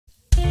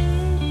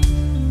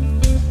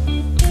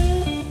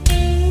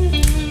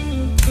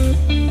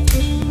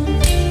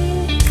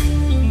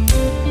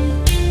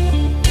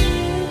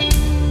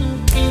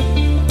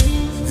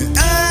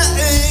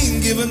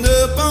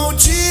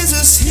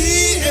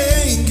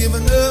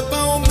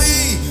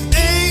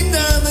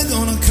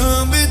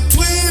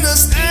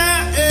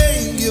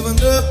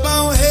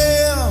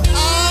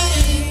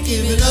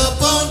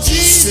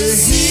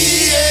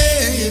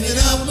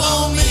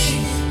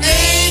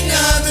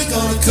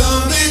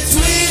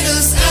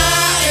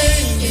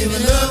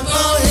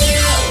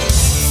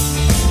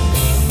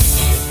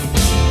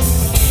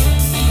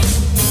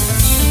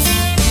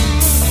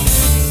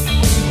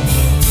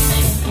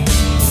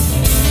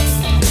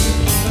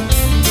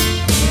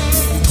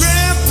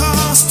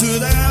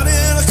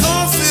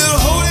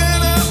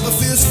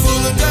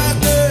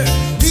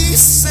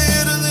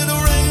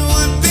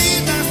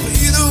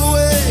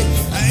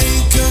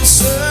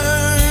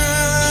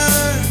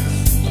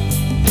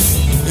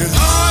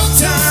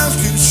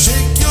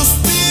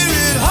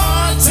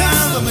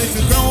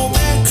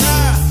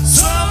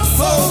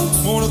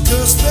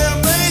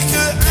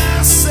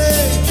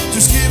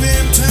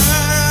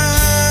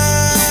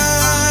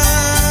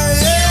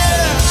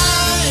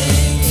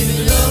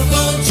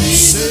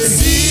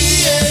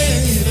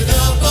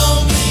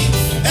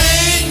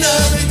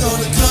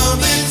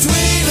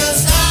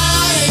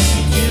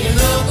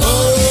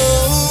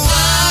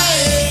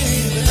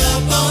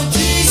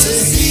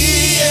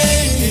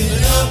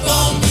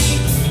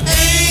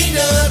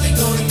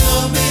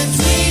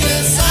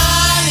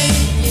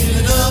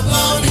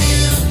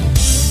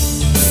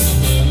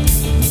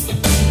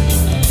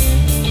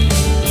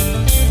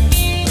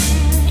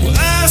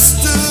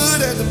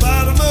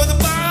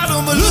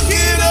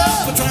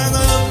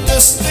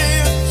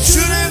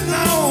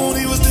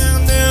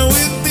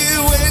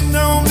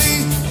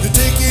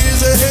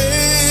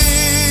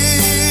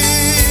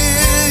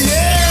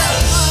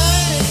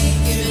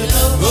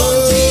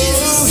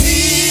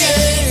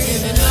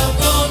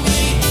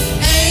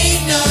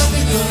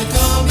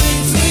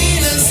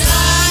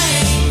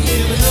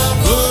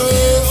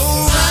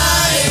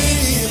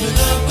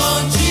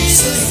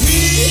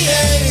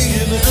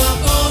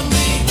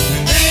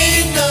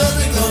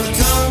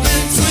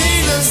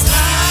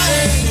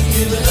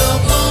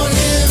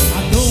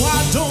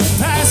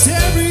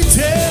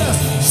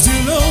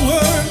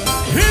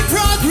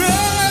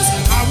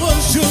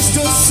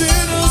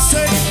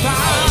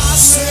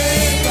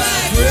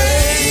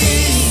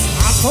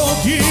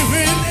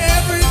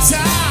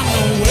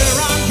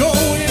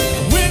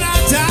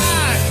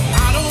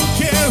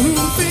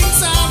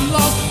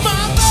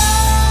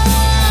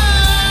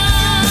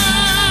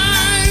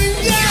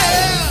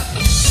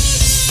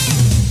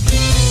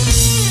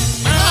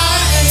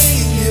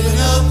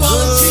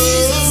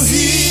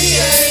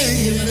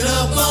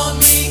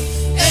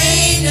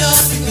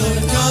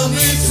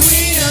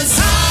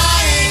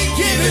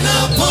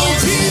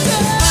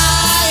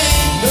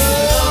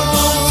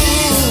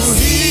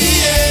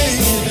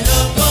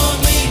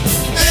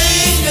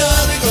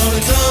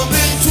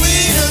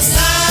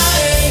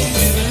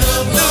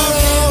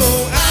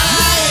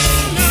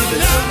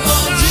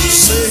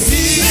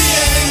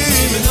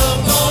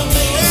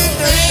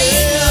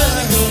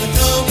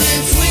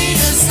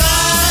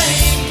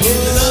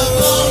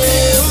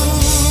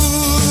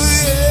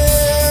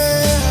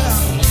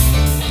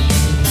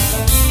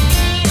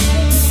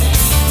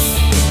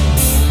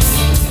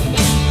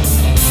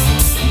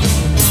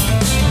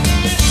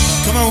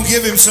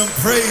give him some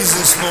praise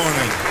this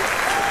morning?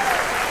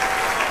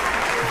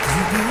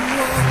 You've been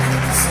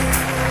walking the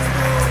same old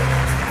road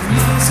for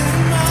miles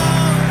and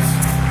miles.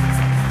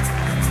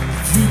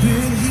 You've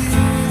been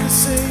hearing the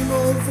same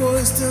old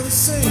voice tell the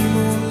same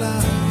old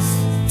lies.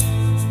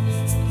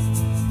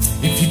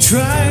 If you're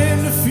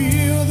trying to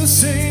feel the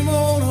same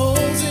old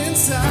holes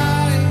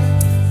inside,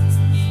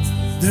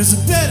 there's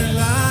a better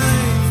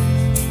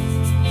life.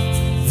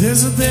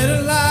 There's a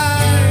better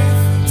life.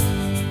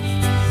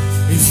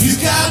 If you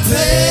got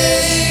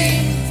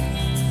pain,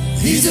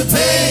 he's a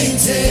pain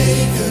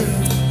taker.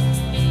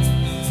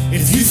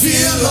 If you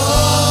feel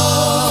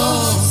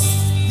lost,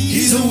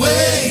 he's a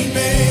way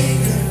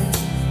maker.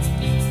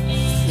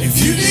 If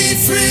you need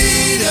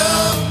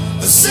freedom,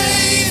 a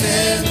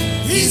saving,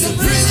 he's a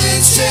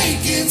prison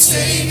shaking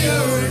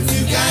savior. If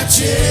you got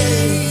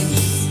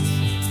chains,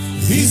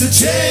 he's a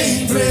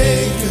chain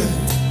breaker.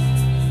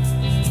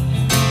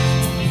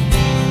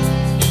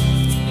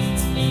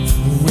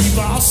 We've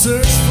all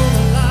searched for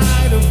the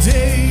light of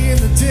day in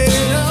the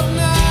dead of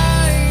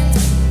night.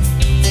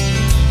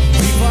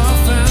 We've all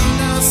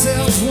found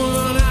ourselves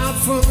worn out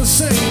from the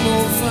same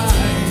old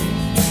fight.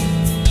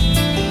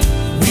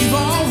 We've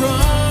all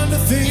run to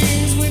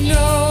things we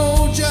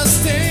know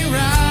just ain't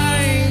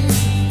right.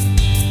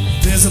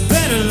 There's a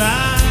better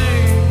life.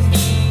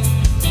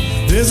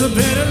 There's a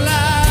better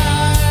life.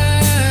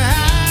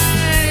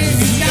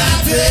 He's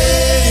got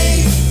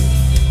pain.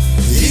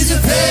 He's a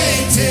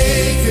pain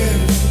taker.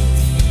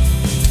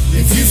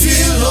 If you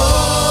feel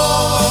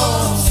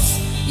lost,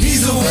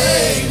 he's a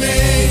way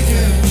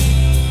maker.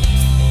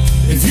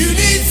 If you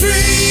need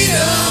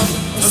freedom,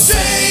 a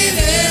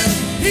saving,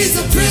 he's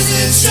a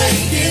prison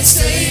shaking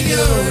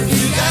savior. If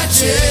you got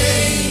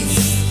chains,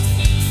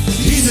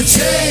 he's a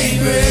chain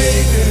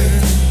breaker.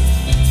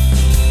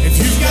 If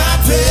you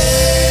got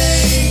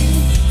pain,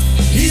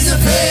 he's a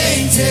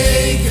pain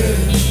taker.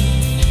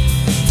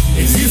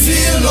 If you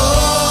feel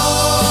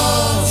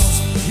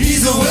lost,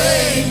 he's a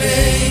way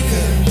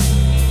maker.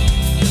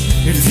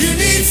 If you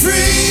need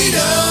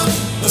freedom,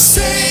 a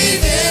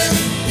saving,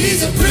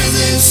 he's a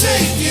prison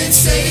shaking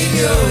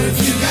savior. If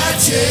you got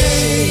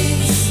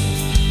chains,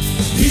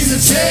 he's a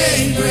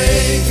chain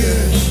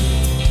breaker.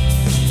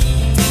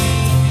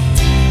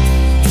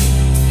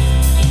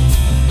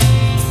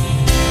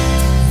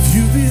 If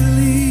you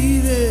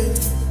believe it,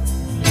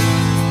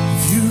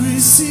 if you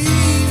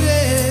receive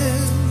it,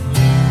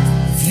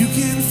 if you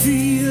can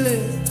feel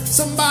it,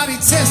 somebody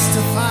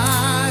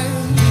testify.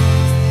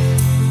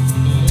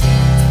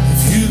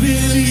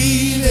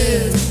 Believe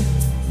it,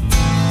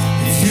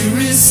 if you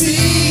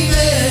receive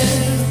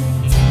it,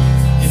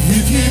 if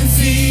you can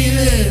feel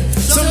it,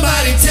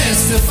 somebody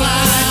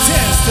testify,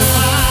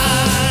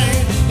 testify.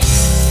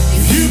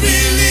 If you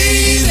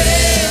believe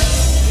it,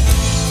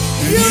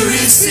 if you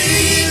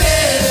receive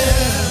it,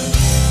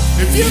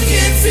 if you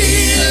can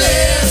feel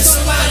it,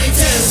 somebody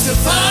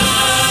testify.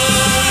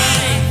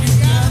 You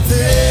got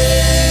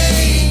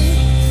pain,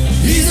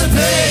 he's a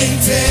pain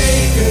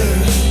taker.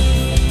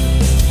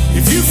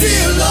 If you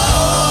feel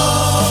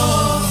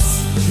lost,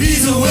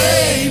 he's a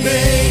way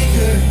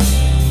maker.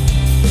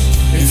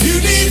 If you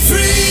need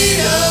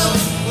freedom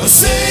or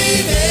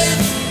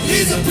saving,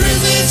 he's a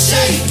prison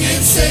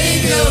shaking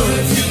savior.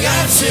 If you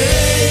got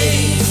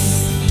chains,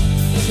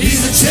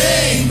 he's a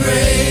chain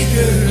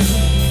breaker.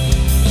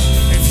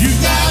 If you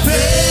got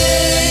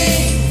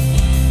pain,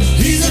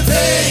 he's a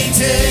pain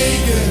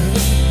taker.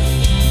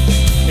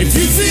 If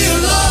you feel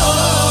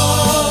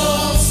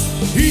lost,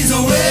 he's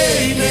a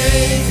way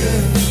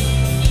maker.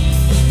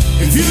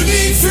 If you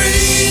need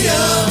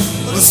freedom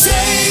or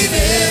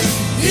saving,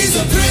 he's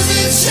a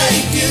prison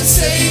shaking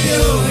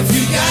savior. If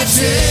you got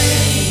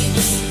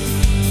chains,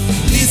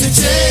 he's a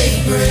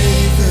chain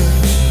breaker.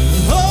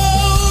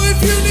 Oh,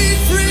 if you need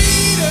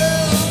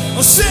freedom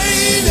or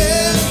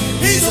saving,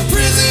 he's a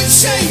prison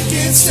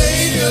shaking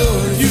savior.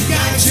 If you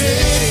got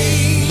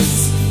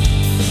chains,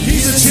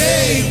 he's a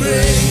chain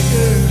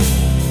breaker.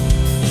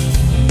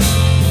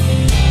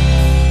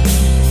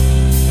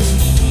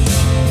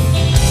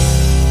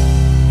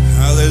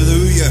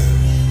 Hallelujah.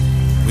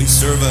 We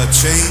serve a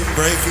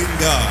chain-breaking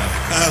God.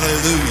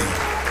 Hallelujah.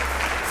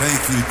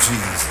 Thank you,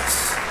 Jesus.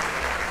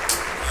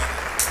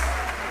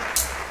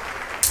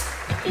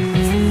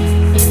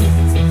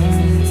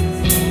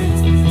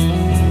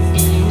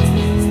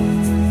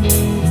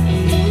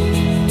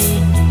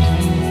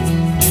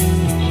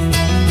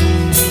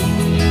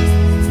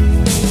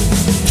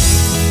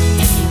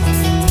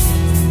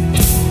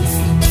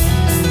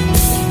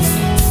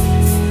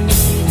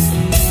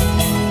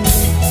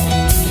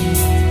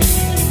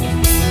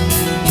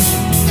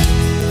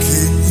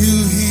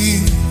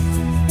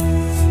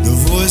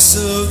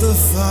 Of the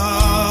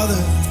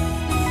Father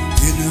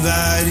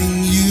inviting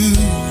you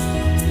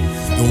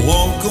to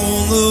walk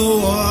on the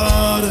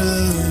water,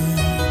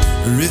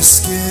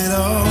 risk it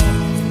all,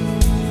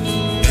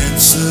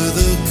 answer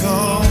the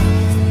call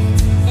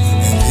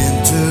and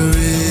enter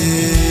in.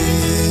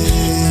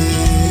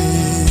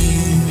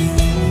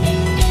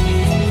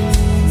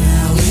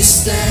 Now we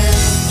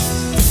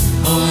stand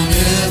on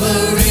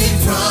every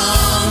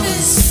promise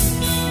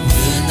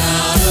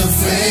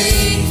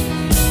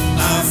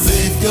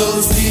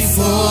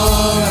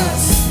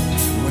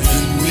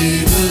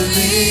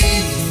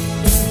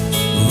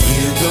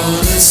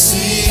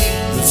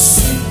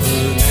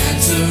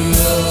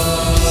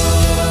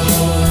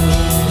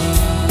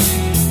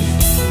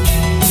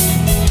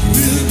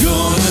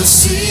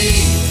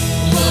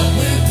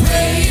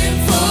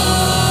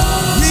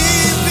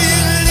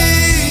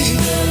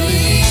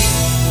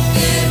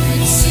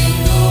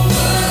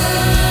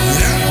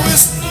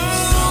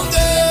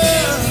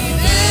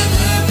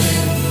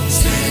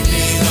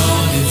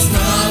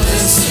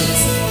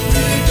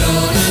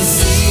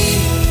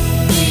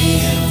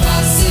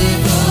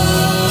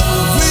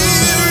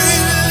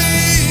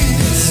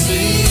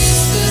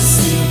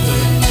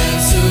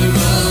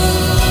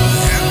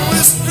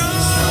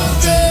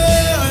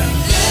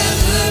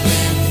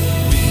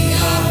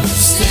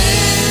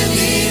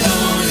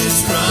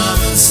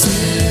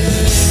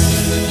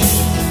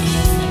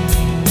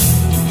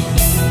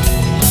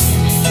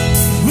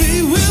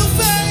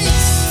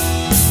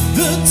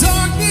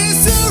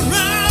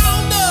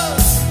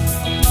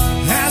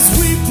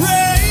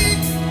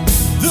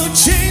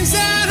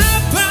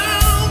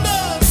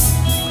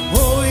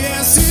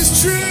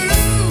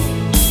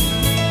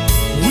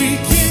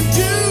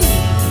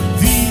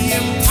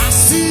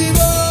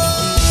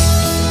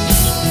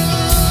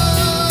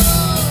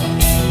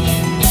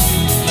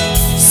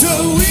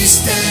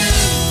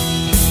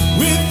stand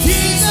with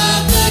kings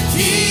of the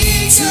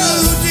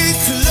kingdom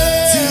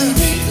to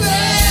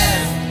declare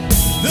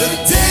the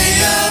day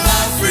of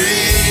our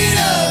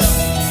freedom.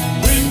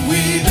 When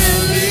we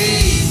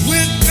believe,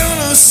 we're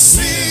gonna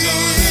see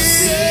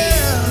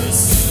the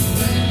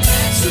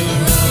supernatural.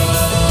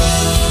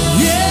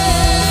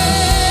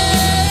 Yeah,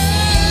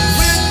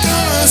 we're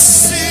gonna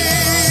see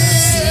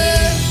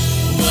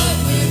what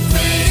we're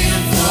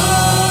praying for.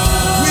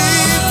 We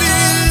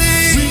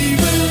believe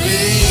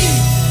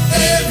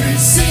every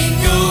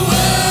single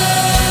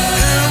word,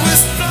 and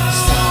we're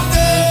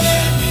stronger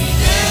than we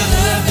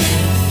ever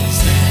been,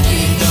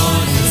 standing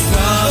on His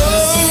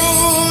promise.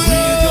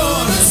 We're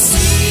gonna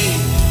see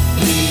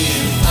the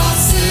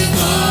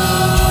impossible.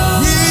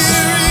 We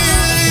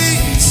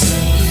release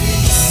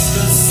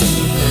the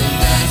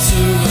supernatural,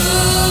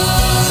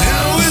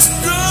 and we're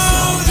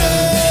stronger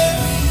than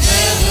we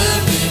ever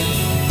been.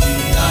 We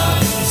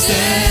are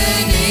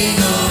standing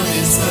on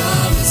His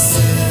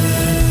promises.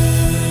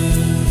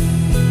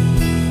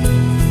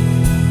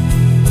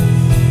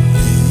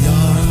 We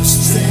are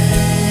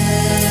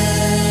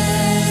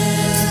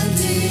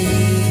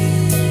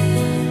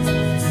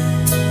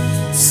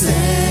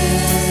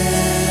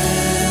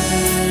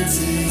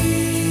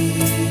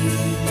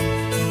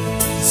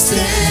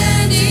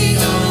standing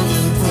on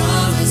the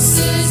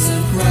promises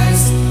of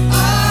Christ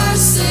our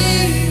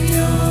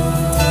Savior.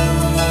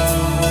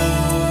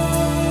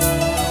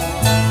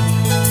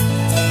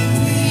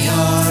 We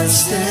are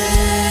standing,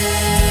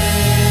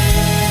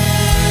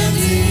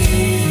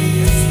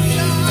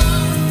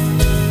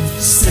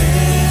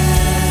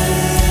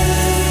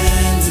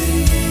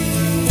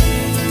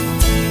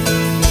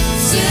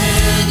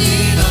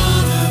 standing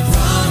on the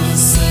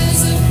promises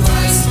of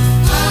Christ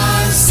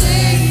our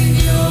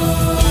Savior.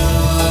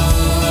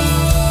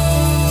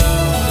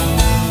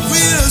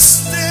 We are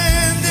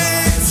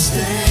standing,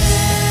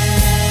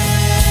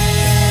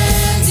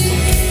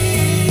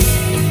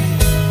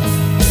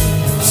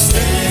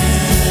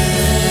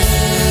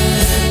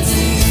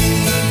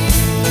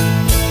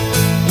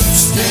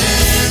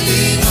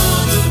 standing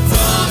on the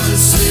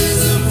promises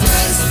of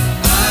Christ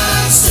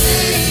our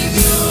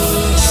Savior.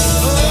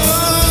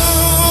 Oh,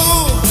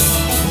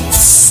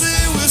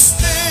 say we're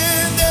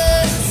standing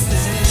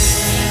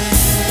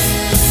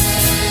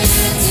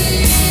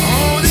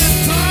on His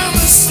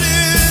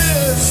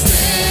promises.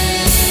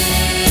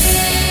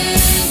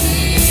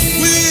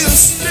 We are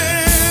standing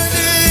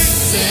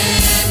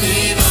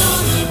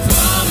on the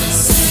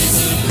promises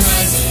of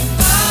Christ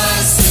our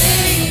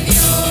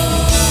Savior.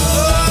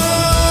 Oh,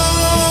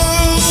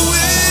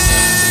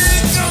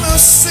 we're gonna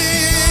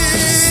see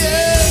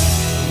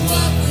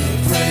what we're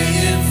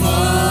praying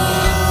for.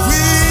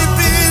 We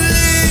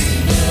believe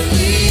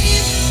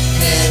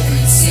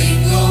every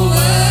single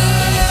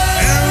word,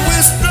 and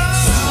we're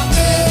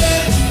stronger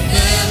than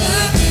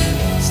ever been,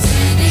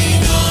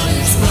 standing on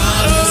His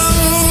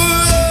promises.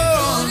 We're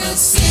gonna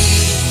see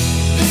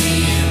the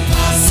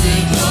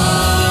impossible.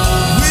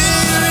 We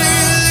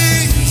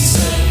release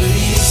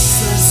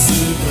the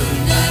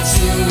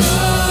supernatural,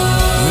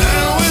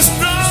 and we're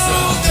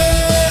stronger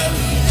than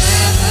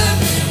ever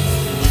been.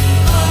 We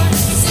are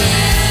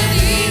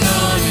standing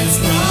on His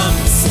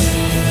promises.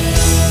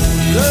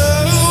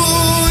 Oh,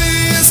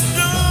 we're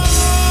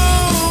stronger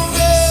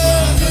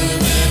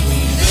than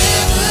we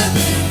ever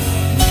been.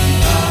 We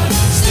are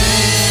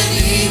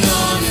standing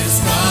on His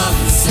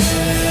promises.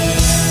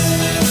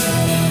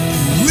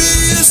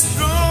 We're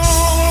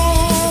stronger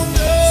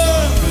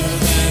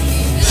than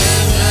we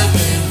ever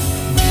been.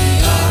 We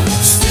are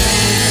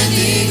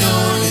standing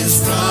on His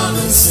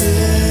promises.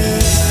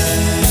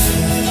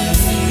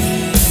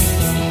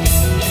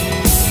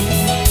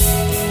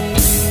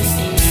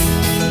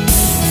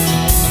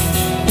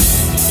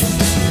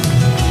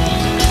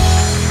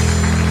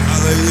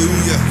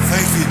 Hallelujah.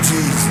 Thank you,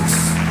 Jesus.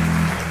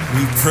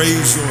 We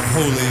praise your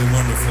holy and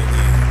wonderful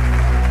name.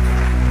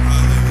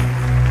 Hallelujah.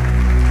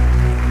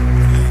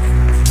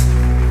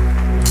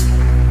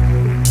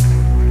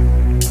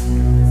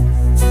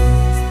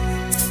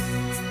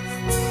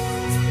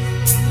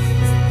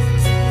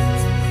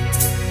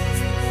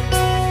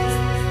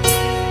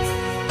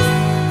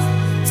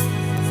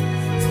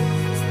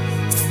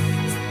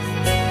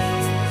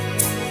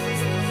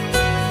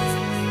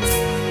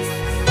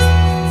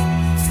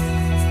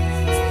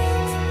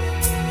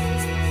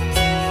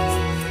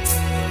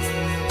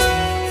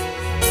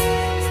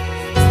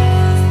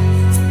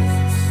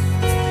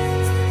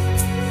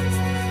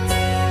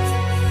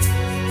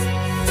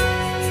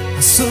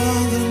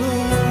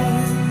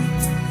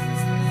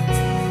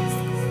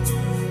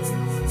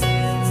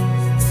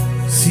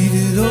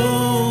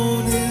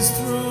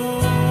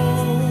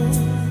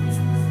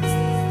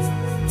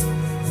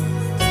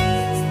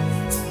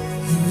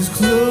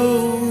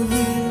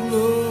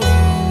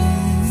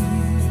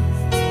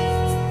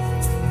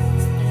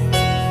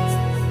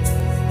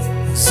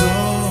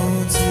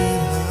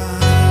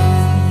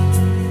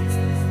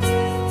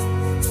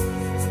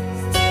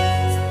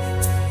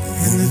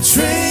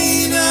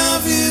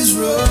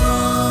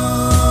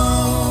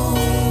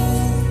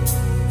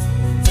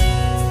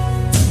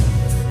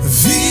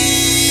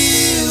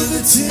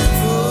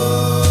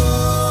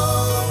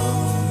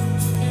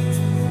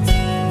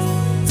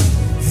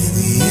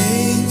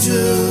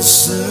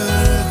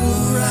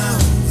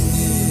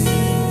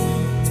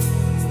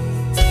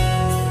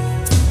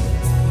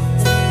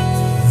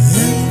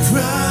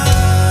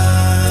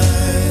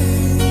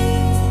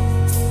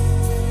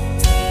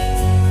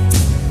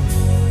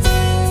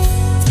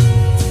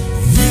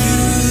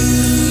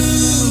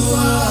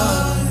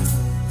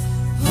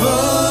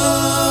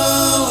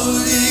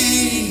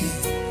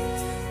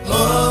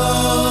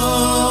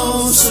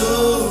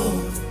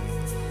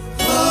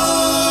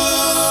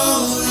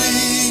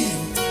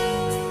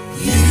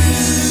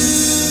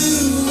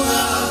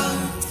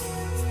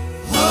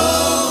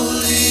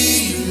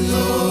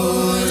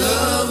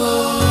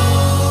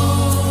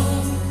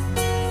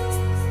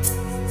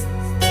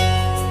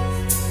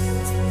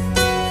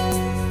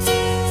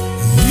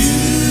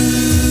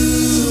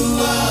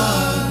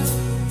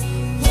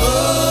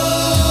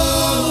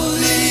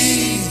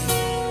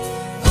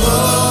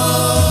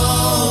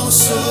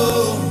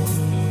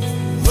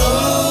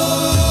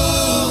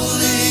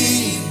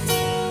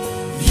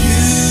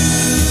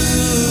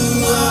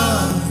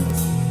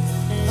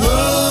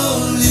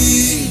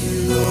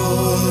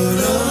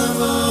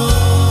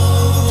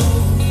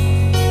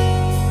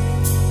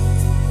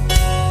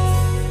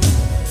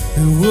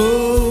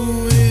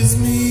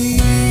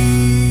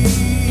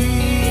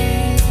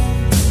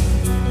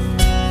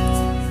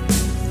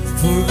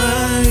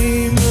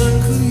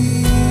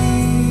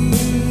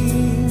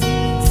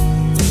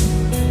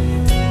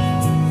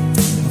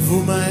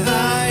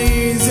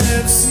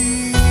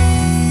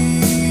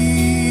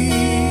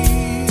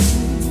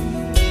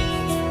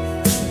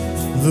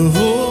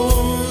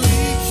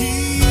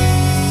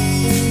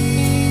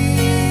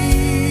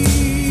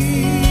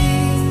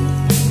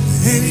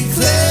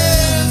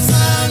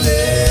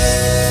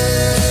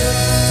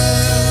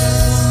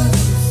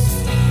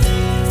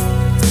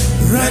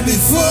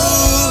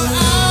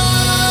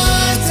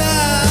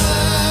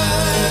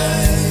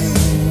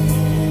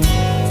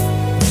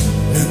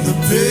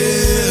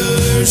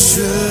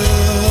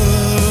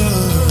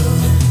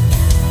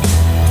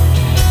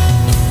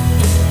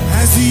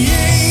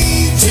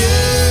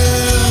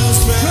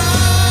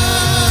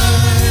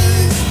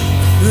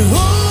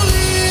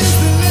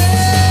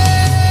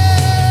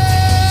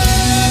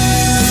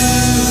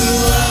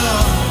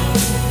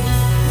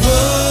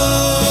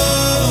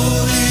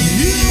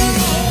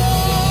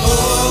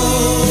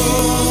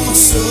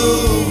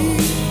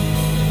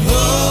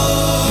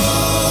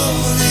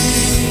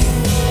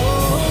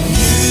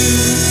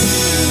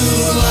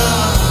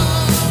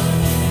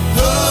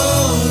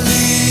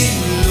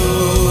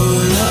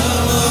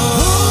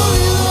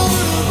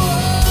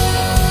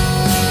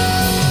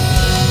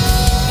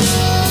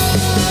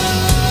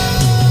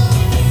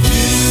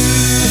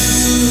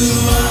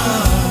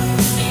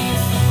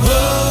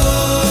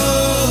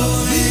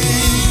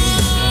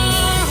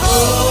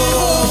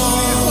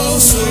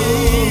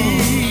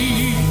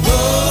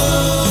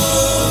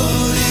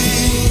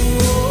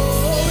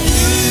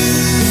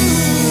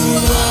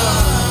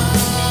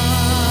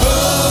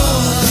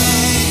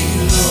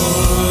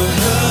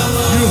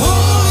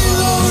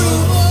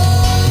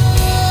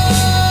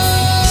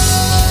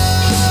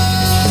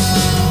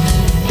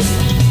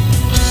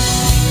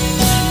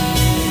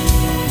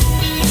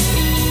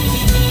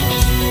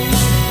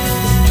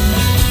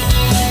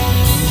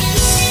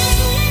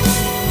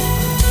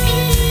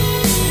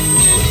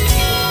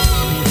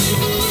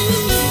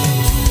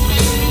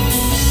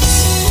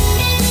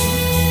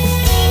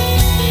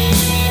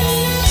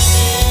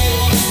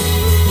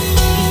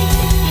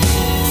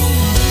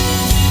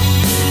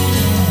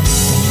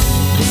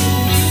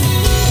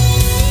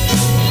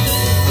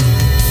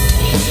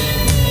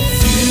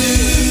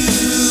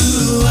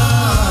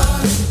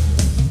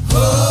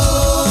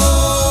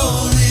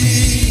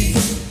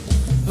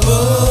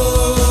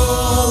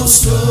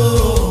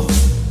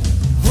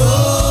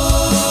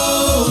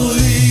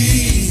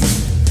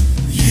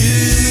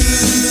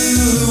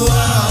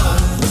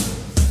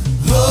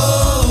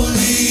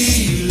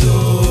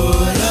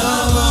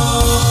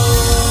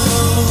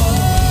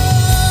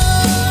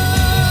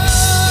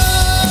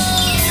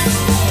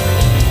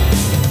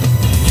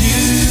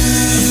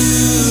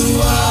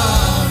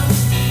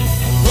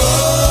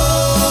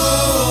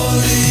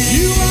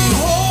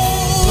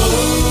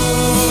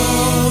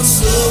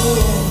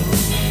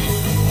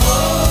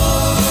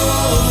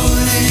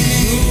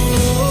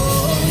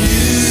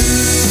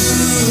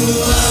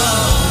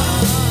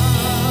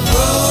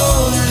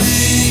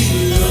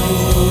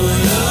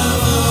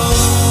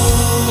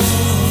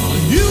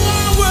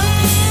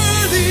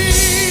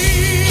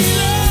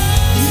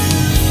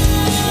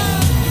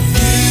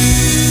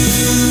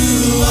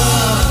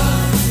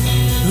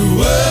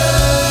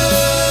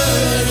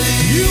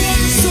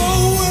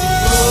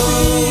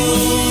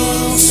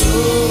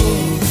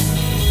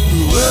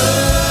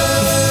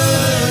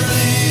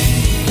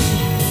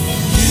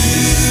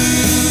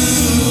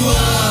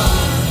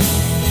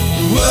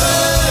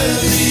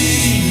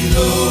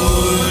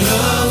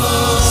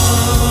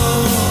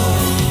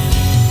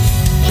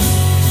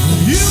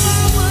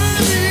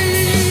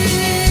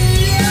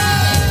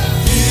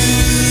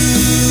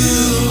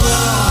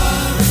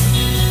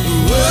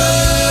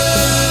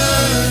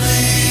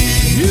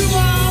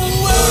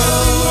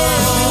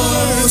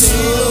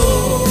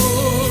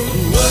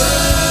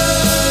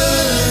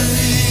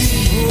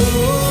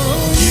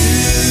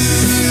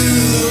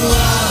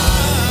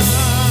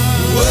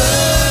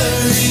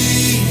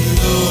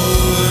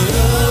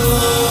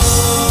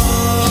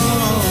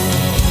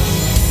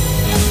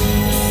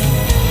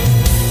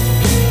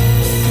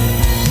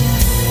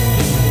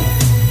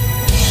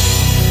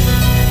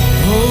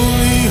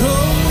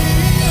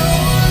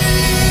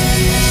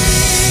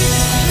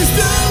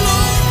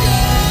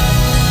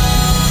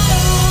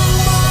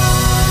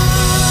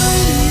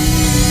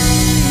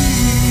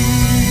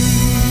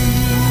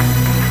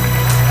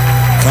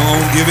 Come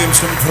on, give him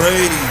some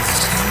praise.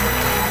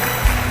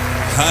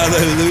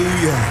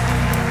 Hallelujah.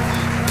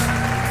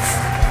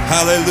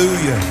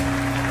 Hallelujah.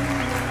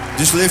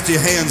 Just lift your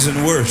hands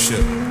and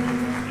worship.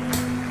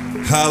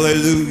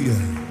 Hallelujah.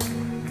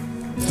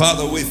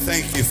 Father, we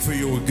thank you for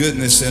your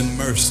goodness and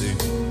mercy.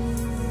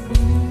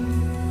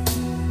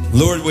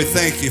 Lord, we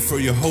thank you for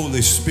your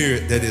Holy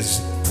Spirit that is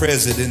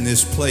present in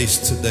this place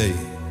today.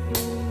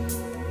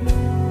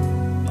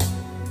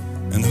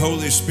 And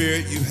Holy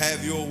Spirit, you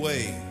have your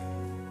way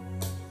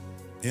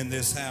in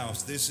this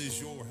house. This is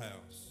your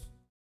house.